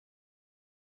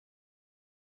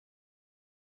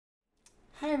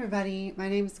Hi everybody, my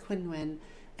name is Quyen Nguyen,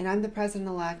 and I'm the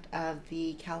president-elect of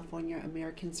the California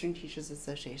American String Teachers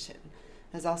Association.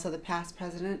 As also the past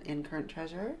president and current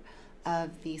treasurer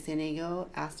of the San Diego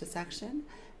ASTA Section,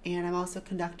 and I'm also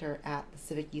conductor at the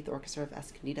Civic Youth Orchestra of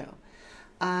Escondido.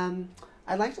 I'd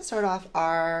like to start off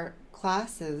our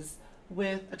classes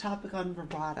with a topic on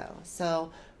vibrato.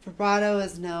 So vibrato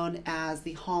is known as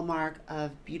the hallmark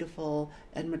of beautiful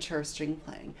and mature string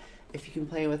playing. If you can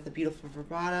play with a beautiful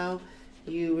vibrato,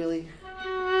 you really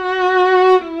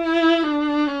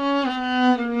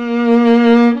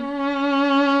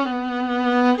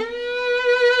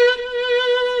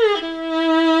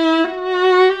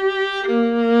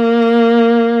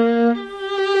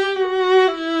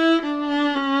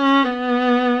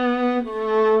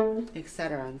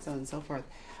etc. and so on and so forth.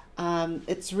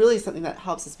 It's really something that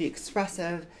helps us be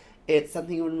expressive. It's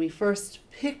something when we first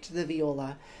picked the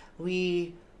viola,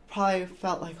 we probably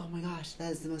felt like, oh my gosh,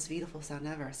 that is the most beautiful sound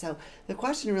ever. So the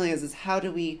question really is how do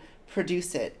we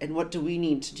produce it, and what do we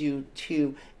need to do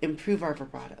to improve our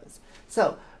vibratos?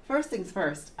 So first things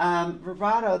first,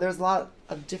 vibrato, there's a lot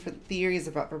of different theories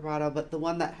about vibrato, but the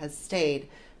one that has stayed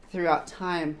throughout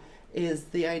time is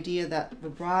the idea that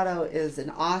vibrato is an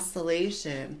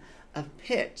oscillation of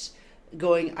pitch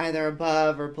going either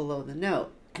above or below the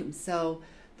note. And so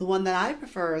the one that I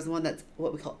prefer is the one that's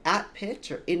what we call at pitch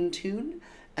or in tune,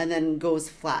 and then goes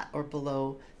flat or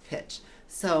below pitch.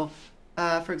 So,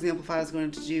 for example, if I was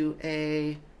going to do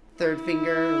a third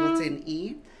finger, let's say an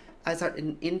E, I start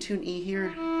in tune E here,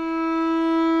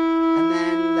 and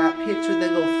then that pitch would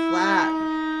then go flat,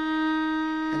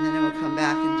 and then it would come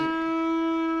back into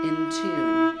in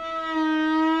tune.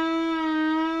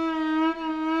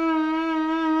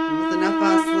 And with enough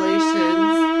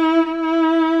oscillations,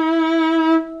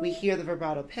 we hear the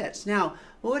vibrato pitch. Now,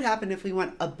 what would happen if we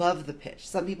went above the pitch?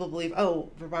 Some people believe, oh,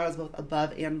 vibrato is both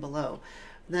above and below.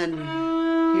 Then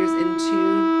here's in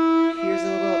tune, here's a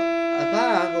little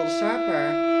above, a little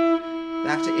sharper,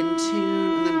 back to in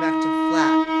tune, and then back to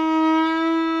flat.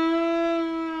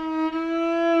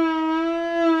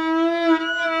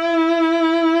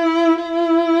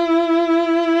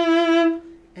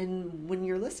 And when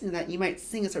you're listening to that, you might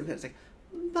sing a certain pitch, like,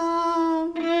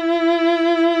 ba.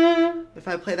 If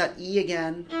I play that E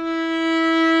again,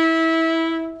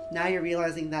 now you're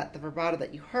realizing that the vibrato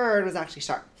that you heard was actually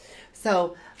sharp.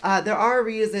 So there are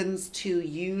reasons to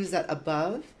use that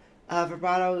above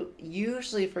vibrato.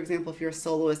 Usually, for example, if you're a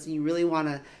soloist and you really want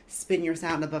to spin your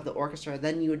sound above the orchestra,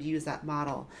 then you would use that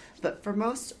model. But for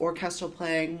most orchestral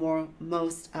playing,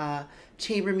 most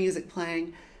chamber music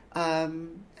playing,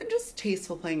 and just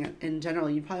tasteful playing in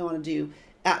general, you probably want to do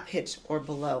at pitch or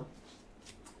below.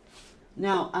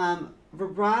 Now,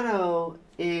 vibrato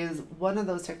is one of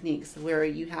those techniques where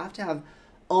you have to have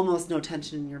almost no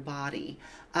tension in your body.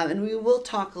 And we will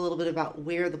talk a little bit about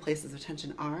where the places of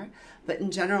tension are. But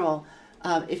in general,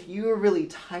 if you are really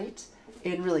tight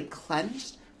and really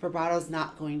clenched, vibrato is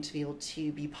not going to be able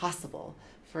to be possible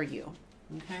for you.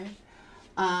 Okay?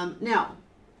 Now,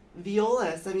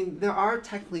 violists, I mean, there are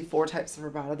technically 4 types of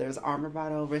vibrato. There's arm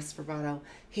vibrato, wrist vibrato,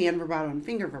 hand vibrato, and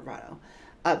finger vibrato.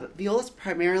 But violists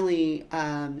primarily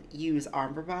use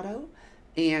arm vibrato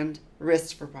and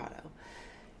wrist vibrato.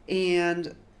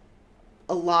 And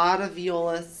a lot of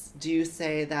violists do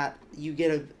say that you get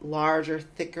a larger,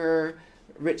 thicker,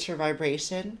 richer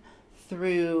vibration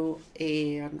through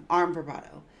an arm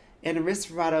vibrato. And a wrist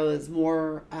vibrato is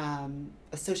more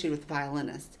associated with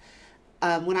violinists.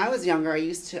 When I was younger, I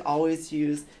used to always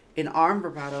use an arm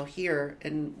vibrato here.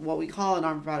 And what we call an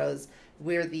arm vibrato is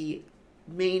where the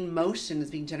main motion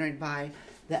is being generated by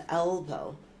the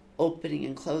elbow opening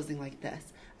and closing like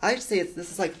this. I like to say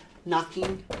this is like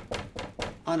knocking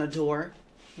on a door,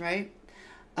 right?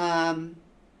 And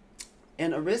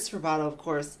a wrist vibrato, of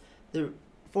course, the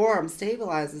forearm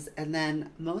stabilizes, and then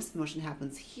most of the motion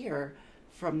happens here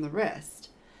from the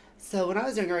wrist. So when I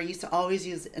was younger, I used to always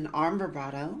use an arm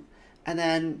vibrato, and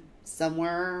then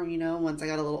somewhere, once I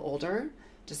got a little older,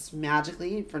 just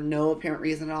magically, for no apparent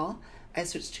reason at all, I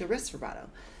switched to a wrist vibrato.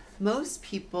 Most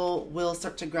people will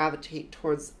start to gravitate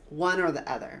towards one or the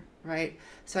other, right?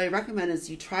 So I recommend is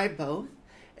you try both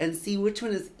and see which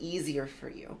one is easier for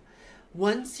you.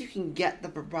 Once you can get the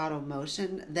vibrato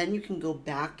motion, then you can go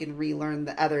back and relearn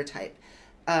the other type,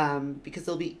 because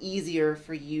it'll be easier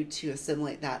for you to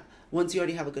assimilate that once you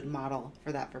already have a good model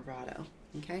for that vibrato,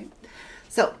 okay?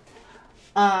 So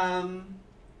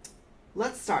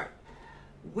let's start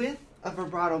with a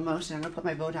vibrato motion. I'm going to put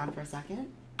my bow down for a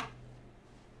second.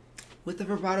 With the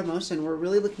vibrato motion, we're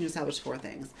really looking to establish 4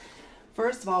 things.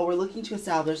 First of all, we're looking to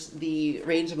establish the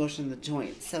range of motion in the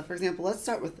joints. So, for example, let's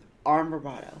start with arm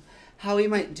vibrato. How we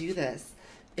might do this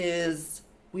is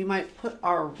we might put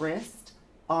our wrist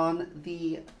on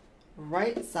the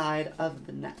right side of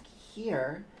the neck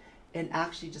here and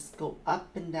actually just go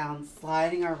up and down,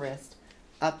 sliding our wrist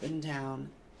up and down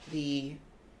the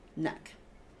neck.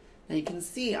 Now you can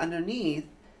see underneath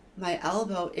my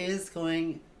elbow is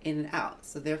going in and out,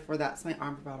 so therefore that's my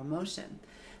arm vibrato motion.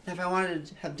 Now if I wanted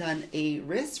to have done a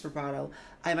wrist vibrato,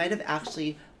 I might have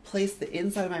actually placed the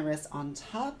inside of my wrist on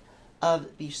top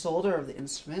of the shoulder of the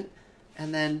instrument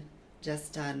and then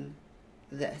just done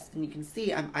this. And you can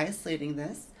see I'm isolating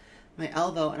this, my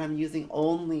elbow, and I'm using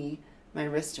only my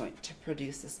wrist joint to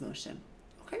produce this motion.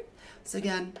 Okay, so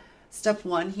again, step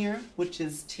one here, which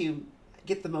is to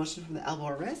get the motion from the elbow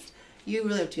or wrist, you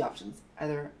really have two options,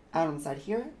 either out on the side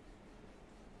here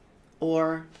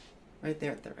or right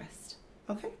there at the wrist.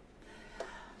 Okay.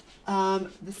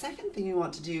 The second thing you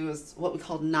want to do is what we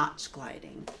call notch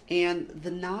gliding. And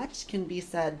the notch can be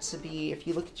said to be, if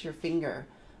you look at your finger,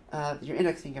 your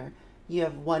index finger, you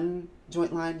have one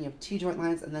joint line, you have two joint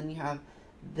lines, and then you have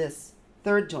this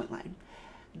third joint line.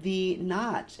 The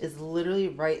notch is literally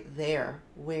right there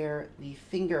where the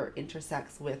finger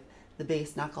intersects with the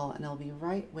base knuckle, and it'll be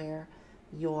right where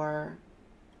your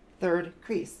third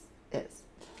crease is.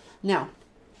 Now,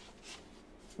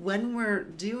 when we're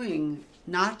doing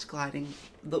notch gliding,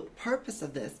 the purpose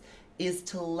of this is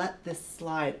to let this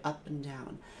slide up and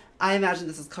down. I imagine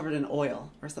this is covered in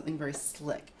oil or something very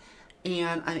slick,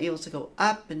 and I'm able to go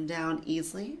up and down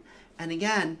easily. And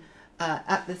again,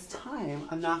 at this time,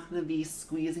 I'm not going to be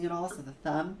squeezing at all, so the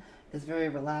thumb is very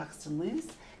relaxed and loose,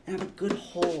 and I have a good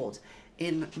hold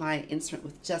in my instrument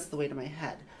with just the weight of my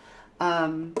head.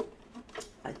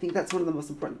 I think that's one of the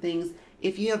most important things.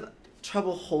 If you have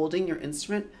trouble holding your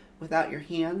instrument without your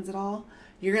hands at all,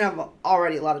 you're going to have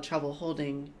already a lot of trouble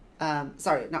holding,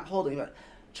 not holding, but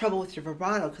trouble with your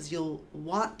vibrato, because you'll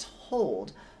want to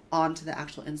hold onto the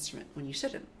actual instrument when you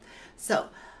shouldn't. So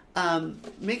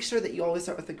make sure that you always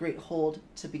start with a great hold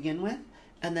to begin with,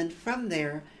 and then from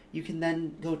there you can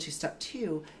then go to step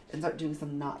two and start doing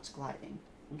some notch gliding.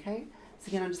 Okay, so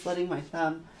again, I'm just letting my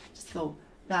thumb just go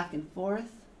back and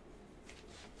forth,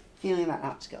 feeling that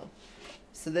notch go.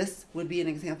 So this would be an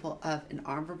example of an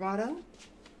arm vibrato,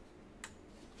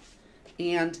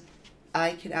 and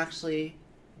I could actually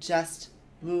just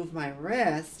move my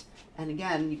wrist, and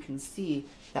again you can see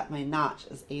that my notch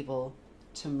is able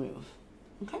to move.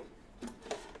 Okay,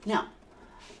 now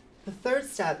the third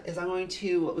step is I'm going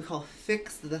to what we call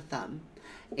fix the thumb.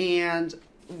 And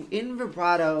in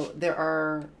vibrato there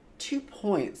are 2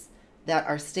 points that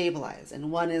are stabilized,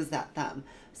 and one is that thumb.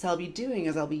 So I'll be doing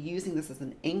is I'll be using this as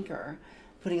an anchor,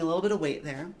 putting a little bit of weight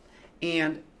there,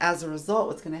 and as a result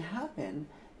what's going to happen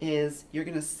is you're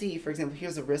going to see, for example,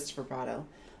 here's a wrist vibrato.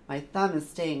 My thumb is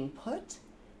staying put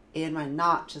and my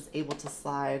notch is able to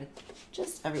slide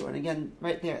just everywhere. And again,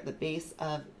 right there at the base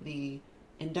of the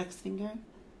index finger,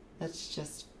 that's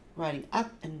just riding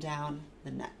up and down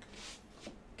the neck.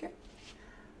 Okay.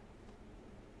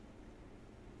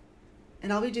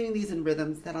 And I'll be doing these in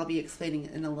rhythms that I'll be explaining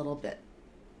in a little bit.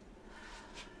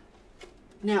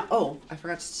 Now, oh, I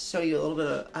forgot to show you a little bit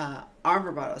of arm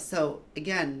vibrato. So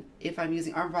again, if I'm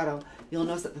using arm vibrato, you'll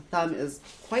notice that the thumb is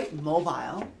quite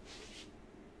mobile.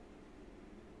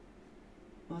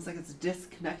 Almost like it's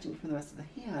disconnecting from the rest of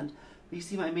the hand. But you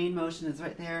see my main motion is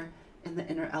right there in the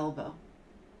inner elbow.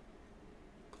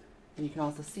 And you can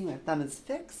also see my thumb is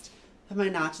fixed, but my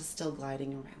notch is still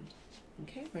gliding around.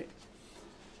 Okay, right.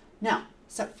 Now,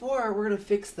 step 4, we're going to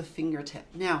fix the fingertip.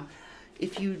 Now,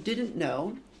 if you didn't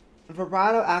know,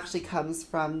 vibrato actually comes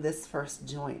from this first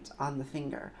joint on the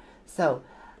finger. So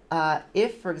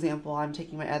if, for example, I'm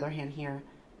taking my other hand here,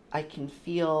 I can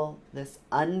feel this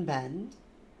unbend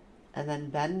and then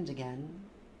bend again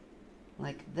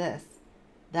like this.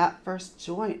 That first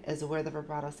joint is where the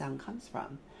vibrato sound comes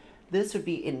from. This would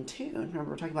be in tune.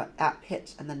 Remember, we're talking about at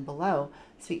pitch and then below.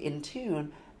 So in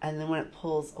tune, and then when it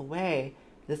pulls away,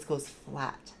 this goes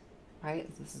flat, right?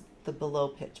 So this is the below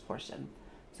pitch portion.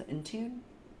 So in tune,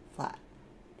 flat,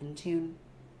 in tune,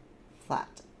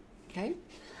 flat. Okay?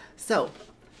 So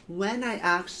when I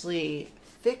actually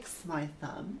fix my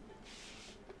thumb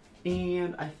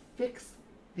and I fix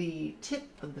the tip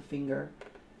of the finger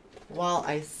while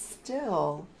I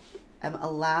still am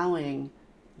allowing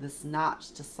this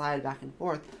notch to slide back and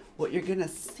forth, what you're going to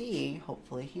see,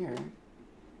 hopefully here,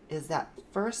 is that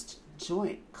first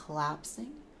joint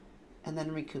collapsing and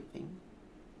then recouping,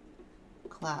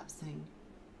 collapsing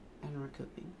and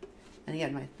recouping. And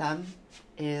again, my thumb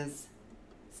is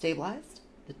stabilized,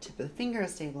 the tip of the finger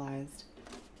is stabilized,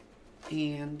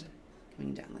 and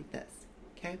coming down like this.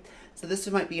 Okay, so this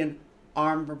might be an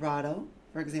arm vibrato,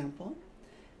 for example.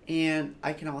 and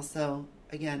I can also,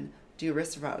 again, do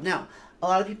wrist vibrato. Now, a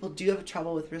lot of people do have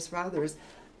trouble with wrist vibrato. There's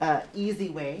an easy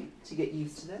way to get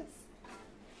used to this.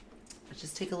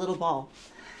 Just take a little ball,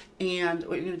 and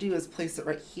what you're going to do is place it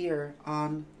right here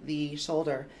on the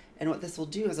shoulder, and what this will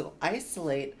do is it will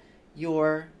isolate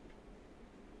your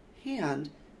hand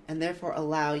and therefore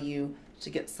allow you to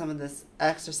get some of this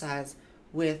exercise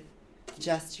with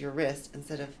just your wrist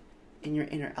instead of in your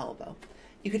inner elbow.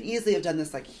 You could easily have done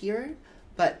this like here,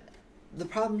 but the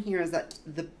problem here is that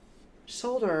the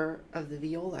shoulder of the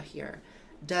viola here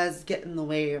does get in the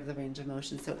way of the range of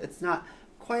motion, so it's not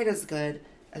quite as good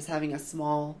as having a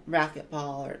small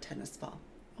racquetball or a tennis ball.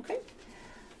 Okay?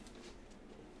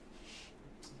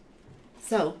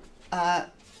 So,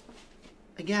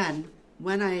 again,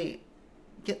 when I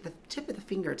get the tip of the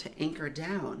finger to anchor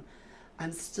down,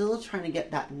 I'm still trying to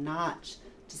get that notch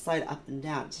to slide up and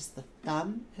down. It's just the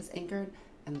thumb has anchored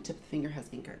and the tip of the finger has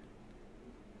anchored.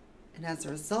 And as a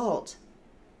result,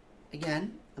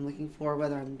 again, I'm looking for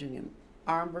whether I'm doing an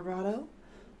arm vibrato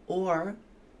or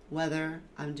whether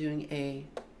I'm doing a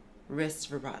wrist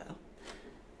vibrato.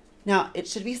 Now, it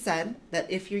should be said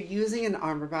that if you're using an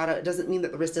arm vibrato, it doesn't mean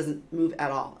that the wrist doesn't move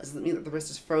at all. It doesn't mean that the wrist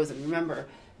is frozen. Remember,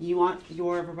 you want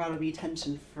your vibrato to be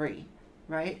tension-free,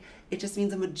 right? It just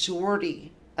means a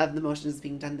majority of the motion is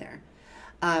being done there.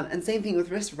 And same thing with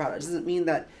wrist vibrato. It doesn't mean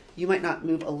that you might not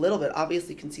move a little bit.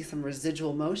 Obviously, you can see some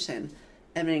residual motion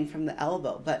emanating from the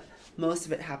elbow, but most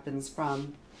of it happens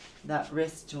from that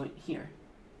wrist joint here,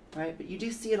 right? But you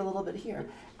do see it a little bit here,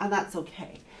 and that's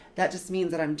okay. That just means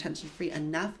that I'm tension-free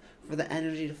enough for the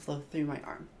energy to flow through my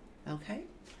arm, okay?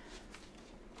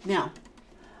 Now,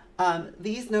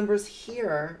 these numbers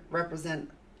here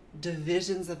represent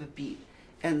divisions of a beat.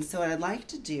 And so what I'd like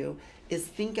to do is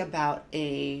think about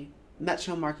a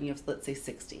metronome marking of, let's say,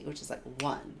 60, which is like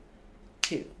 1,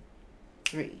 2,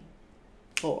 3,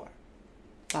 4,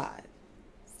 5,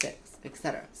 6,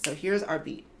 etc. So here's our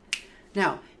beat.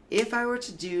 Now, if I were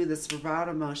to do this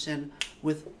vibrato motion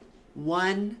with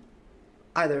one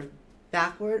either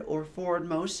backward or forward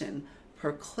motion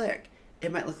per click,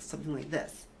 it might look something like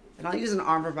this. And I'll use an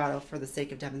arm vibrato for the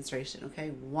sake of demonstration, okay?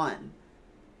 1,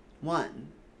 1,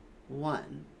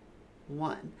 1,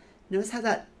 1. Notice how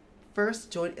that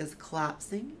first joint is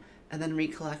collapsing and then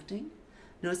recollecting.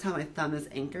 Notice how my thumb is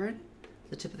anchored,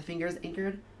 the tip of the finger is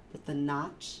anchored, but the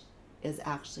notch is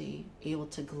actually able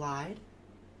to glide.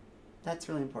 That's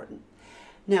really important.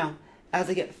 Now, as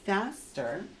I get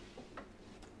faster,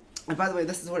 and by the way,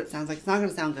 this is what it sounds like. It's not going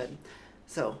to sound good.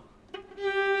 So,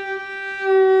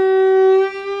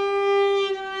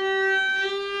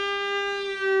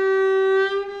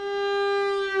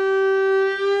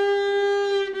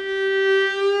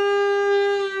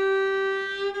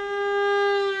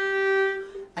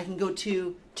 I can go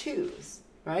to twos,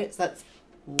 right? So that's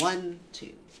 1,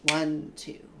 2, 1,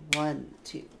 2, 1,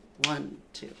 2, 1,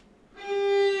 2.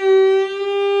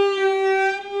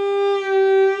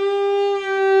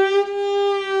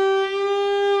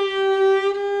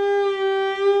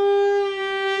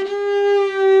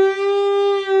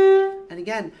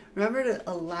 Again, remember to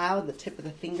allow the tip of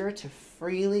the finger to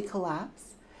freely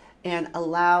collapse and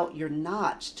allow your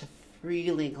notch to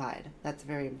freely glide. That's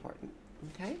very important,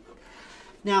 okay?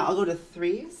 Now I'll go to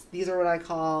threes. These are what I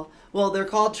call, well, they're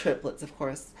called triplets, of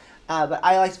course, but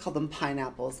I like to call them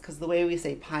pineapples because the way we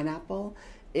say pineapple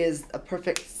is a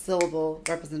perfect syllable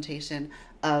representation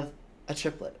of a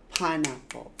triplet.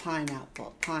 Pineapple,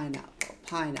 pineapple, pineapple,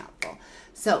 pineapple.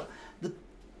 So the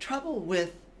trouble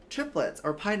with triplets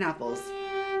or pineapples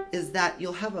is that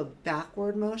you'll have a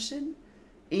backward motion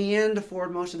and a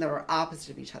forward motion that are opposite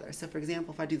of each other. So for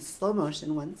example, if I do the slow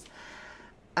motion once,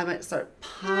 I might start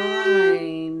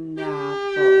pineapple,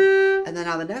 and then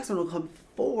now the next one will come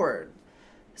forward.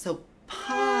 So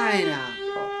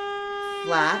pineapple,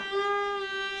 flat,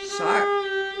 sharp,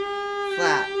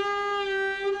 flat,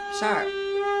 sharp.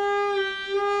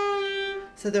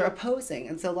 So they're opposing,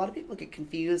 and so a lot of people get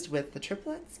confused with the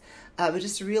triplets, but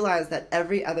just to realize that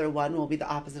every other one will be the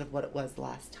opposite of what it was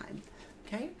last time.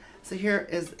 Okay, so here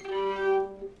is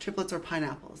triplets or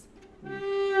pineapples.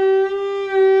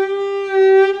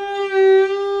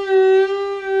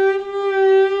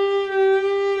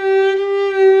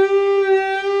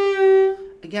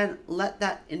 Again, let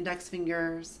that index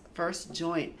finger's first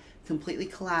joint completely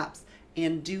collapse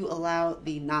and do allow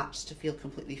the notch to feel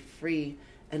completely free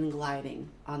and gliding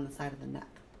on the side of the neck.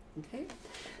 Okay,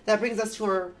 that brings us to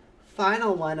our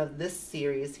final one of this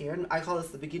series here, and I call this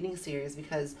the beginning series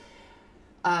because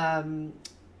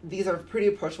these are pretty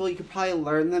approachable. You could probably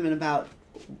learn them in about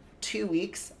 2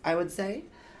 weeks, I would say,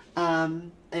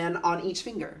 and on each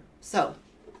finger. So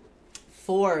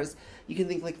fours, You can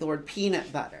think like the word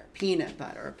peanut butter,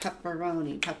 or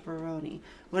pepperoni, pepperoni,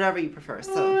 whatever you prefer.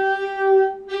 So.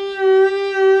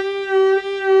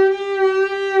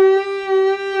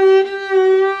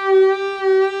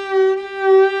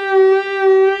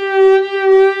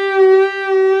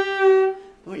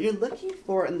 What you're looking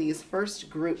for in these first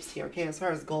groups here, okay, as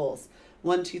far as goals,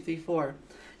 1, 2, 3, 4,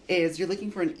 is you're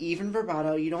looking for an even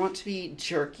vibrato. You don't want to be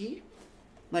jerky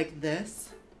like this.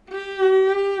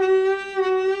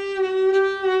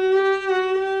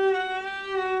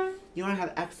 You want to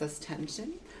have excess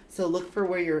tension. So look for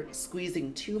where you're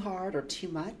squeezing too hard or too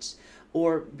much,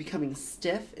 or becoming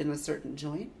stiff in a certain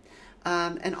joint.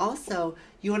 And also,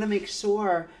 you want to make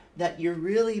sure that you're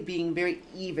really being very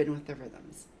even with the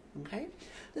rhythms. Okay?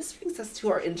 This brings us to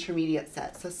our intermediate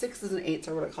set. So 6s and 8s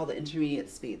are what I call the intermediate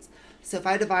speeds. So if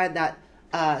I divide that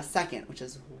second, which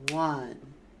is 1,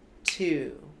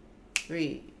 2,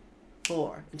 3,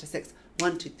 4, into 6.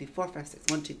 1, 2, 3, 4, 5,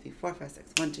 6. 1, 2, 3, 4, 5, 6.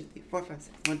 1, 2, 3, 4, 5,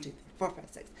 6. 1, 2, 3, 4, 5,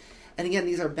 6. And again,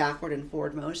 these are backward and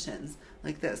forward motions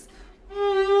like this.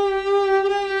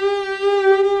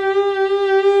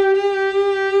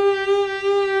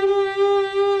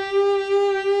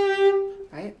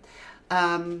 Right?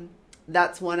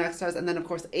 That's one exercise. And then, of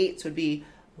course, 8s would be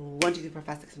 1, 2, 3, 4,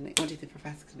 5, 6, 7, 8. 1, 2, 3, 4,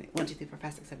 5, 6, 7, 8. 1, 2, 3, 4,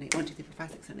 5, 6, 7, 8. 1, 2, 3, 4,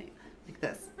 5, 6, 7, 8. Like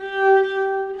this.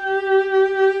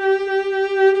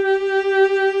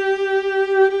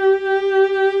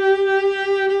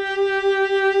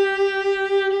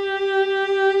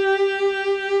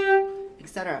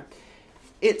 Etc.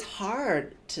 It's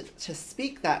hard to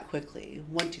speak that quickly.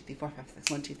 1, 2, 3, 4, 5,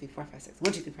 6. 1, 2, 3, 4, 5, 6.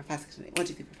 1, 2, 3, 4, 5, 6, 7, 8. 1,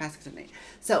 2, 3, 4, 5, 6, 7, 8.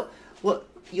 So what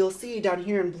you'll see down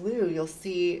here in blue, you'll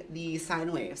see the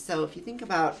sine waves. So if you think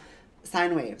about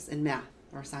sine waves in math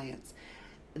or science,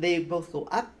 they both go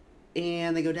up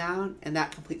and they go down, and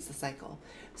that completes the cycle.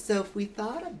 So if we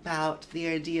thought about the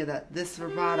idea that this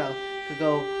vibrato could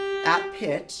go at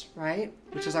pitch, right,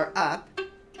 which is our up,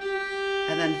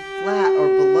 and then flat or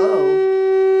below,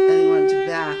 and then went to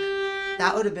back,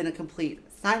 that would have been a complete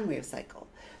sine wave cycle.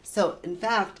 So in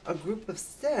fact, a group of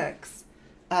 6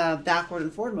 backward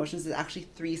and forward motions is actually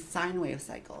 3 sine wave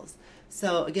cycles.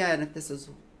 So again, if this is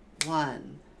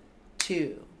 1,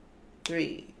 2,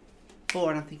 3, 4,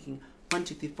 and I'm thinking 1,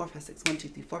 2, 3, 4, 5, 6, 1, 2,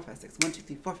 3, 4, 5, 6, 1, 2,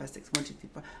 3, 4, 5, 6, 1, 2, 3,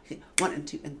 4, okay, 1 and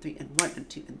 2 and 3 and 1 and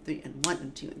 2 and 3 and 1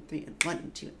 and 2 and 3 and 1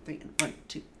 and 2 and 3 and 1,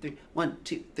 2, 3, 1,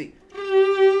 2, 3.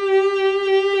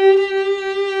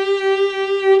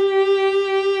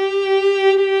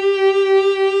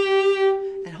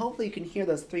 And hopefully you can hear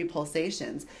those 3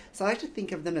 pulsations. So I like to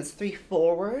think of them as 3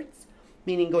 forwards,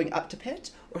 meaning going up to pitch,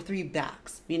 or 3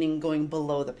 backs, meaning going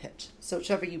below the pitch. So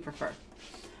whichever you prefer.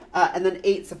 And then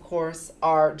 8s, of course,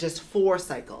 are just 4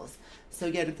 cycles. So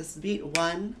again, if this is beat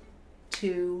 1,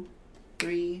 2,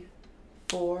 3,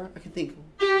 4, I can think.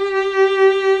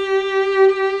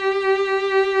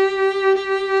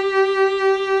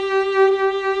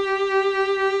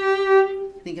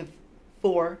 Think of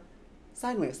 4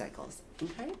 sine wave cycles.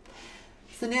 Okay.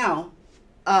 So now,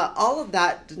 all of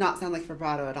that does not sound like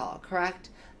vibrato at all, correct?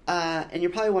 And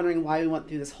you're probably wondering why we went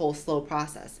through this whole slow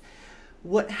process.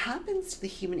 What happens to the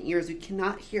human ear is we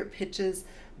cannot hear pitches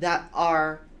that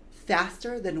are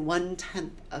faster than 1/10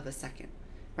 of a second,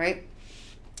 right?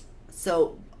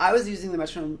 So I was using the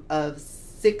metronome of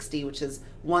 60, which is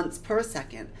once per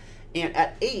second. And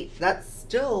at 8, that's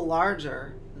still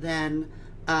larger than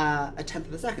a 1/10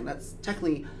 of a second. That's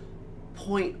technically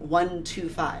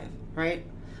 0.125, right?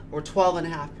 Or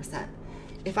 12.5%.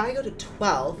 If I go to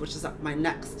 12, which is my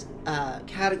next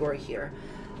category here,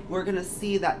 we're going to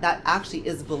see that that actually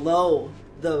is below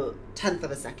the 1/10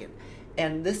 of a second.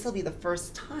 And this will be the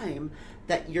first time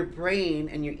that your brain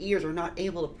and your ears are not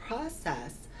able to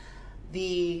process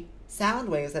the sound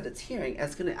waves that it's hearing.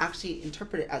 It's going to actually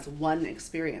interpret it as one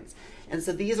experience. And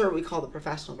so these are what we call the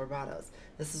professional vibratos.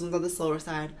 This is on the slower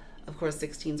side. Of course,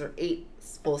 16s or 8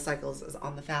 full cycles is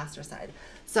on the faster side.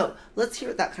 So let's hear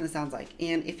what that kind of sounds like.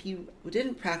 And if you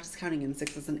didn't practice counting in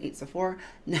 6s and 8s before,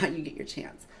 now you get your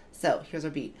chance. So here's our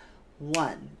beat.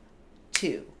 1,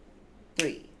 2,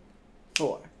 3,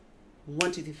 4.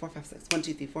 1, 2, 3, 4, 5, 6. 1,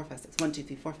 2, 3, 4, 5, 6. 1, 2,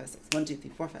 3, 4, 5, 6. 1, 2, 3,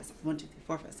 4, 5, 6. 1, 2, 3,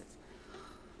 4, 5, 6.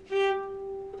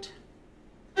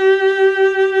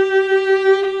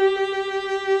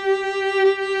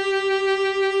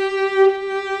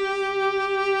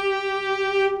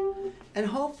 And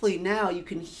hopefully now you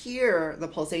can hear the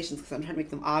pulsations, because I'm trying to make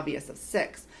them obvious, of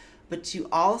 6. But you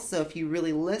also, if you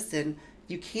really listen,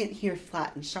 you can't hear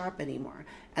flat and sharp anymore.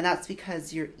 And that's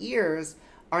because your ears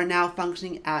are now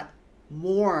functioning at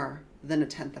more than a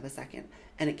 1/10 of a second.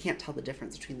 and it can't tell the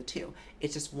difference between the two.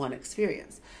 It's just one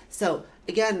experience. So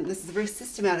again, this is a very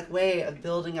systematic way of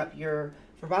building up your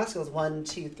vibrato scales: 1,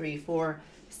 2, 3, 4,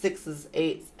 6s,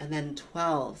 8s, and then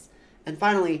 12s. And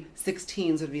finally,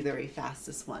 16s would be the very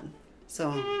fastest one. So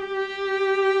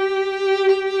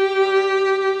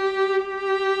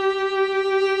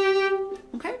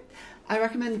okay, I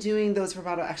recommend doing those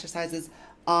vibrato exercises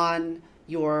on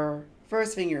your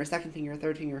first finger, your second finger,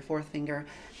 third finger, fourth finger,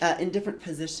 in different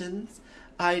positions.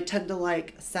 I tend to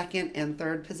like second and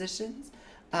third positions.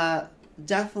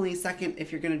 Definitely second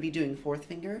if you're going to be doing fourth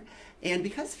finger. And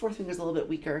because fourth finger is a little bit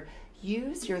weaker,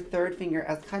 use your third finger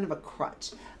as kind of a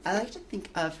crutch. I like to think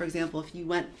of, for example, if you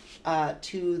went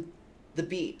to the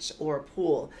beach or a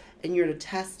pool and you're to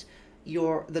test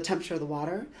the temperature of the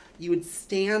water, you would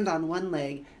stand on one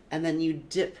leg and then you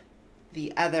dip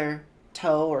the other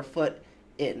toe or foot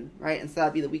in, right? And so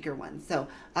that'd be the weaker one. So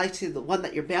I like to, the one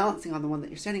that you're balancing on, the one that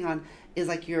you're standing on, is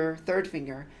like your third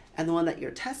finger, and the one that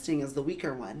you're testing is the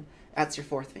weaker one. That's your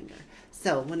fourth finger.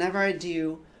 So whenever I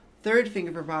do third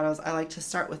finger vibratos, I like to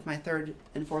start with my third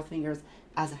and fourth fingers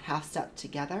as a half step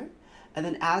together. And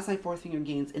then as my fourth finger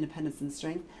gains independence and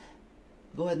strength,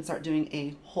 go ahead and start doing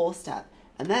a whole step.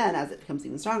 And then as it becomes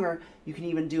even stronger, you can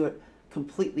even do it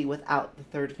completely without the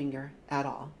third finger at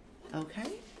all.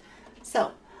 Okay?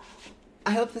 So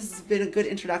I hope this has been a good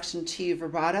introduction to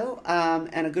vibrato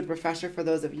and a good refresher for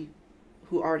those of you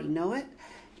who already know it,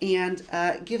 and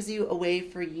gives you a way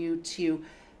for you to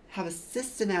have a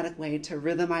systematic way to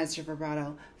rhythmize your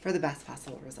vibrato for the best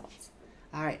possible results.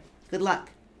 All right, good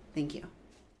luck. Thank you.